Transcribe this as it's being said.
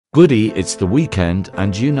Goody, it's the weekend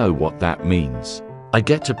and you know what that means. I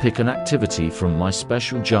get to pick an activity from my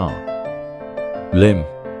special jar. Lim.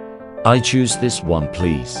 I choose this one,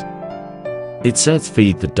 please. It says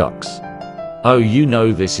feed the ducks. Oh, you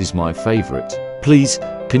know this is my favorite. Please,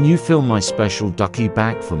 can you fill my special ducky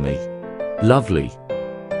bag for me? Lovely.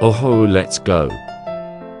 Oh, let's go.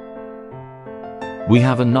 We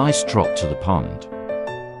have a nice trot to the pond.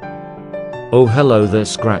 Oh, hello there,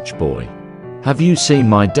 Scratch Boy. Have you seen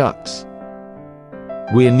my ducks?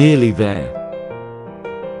 We're nearly there.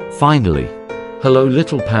 Finally. Hello,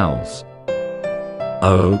 little pals.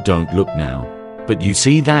 Oh, don't look now. But you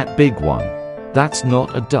see that big one? That's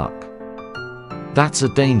not a duck. That's a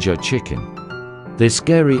danger chicken. They're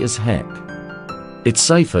scary as heck. It's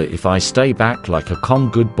safer if I stay back like a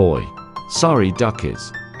calm good boy. Sorry,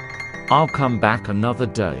 duckies. I'll come back another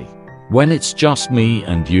day, when it's just me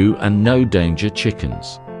and you and no danger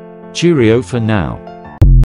chickens. Cheerio for now.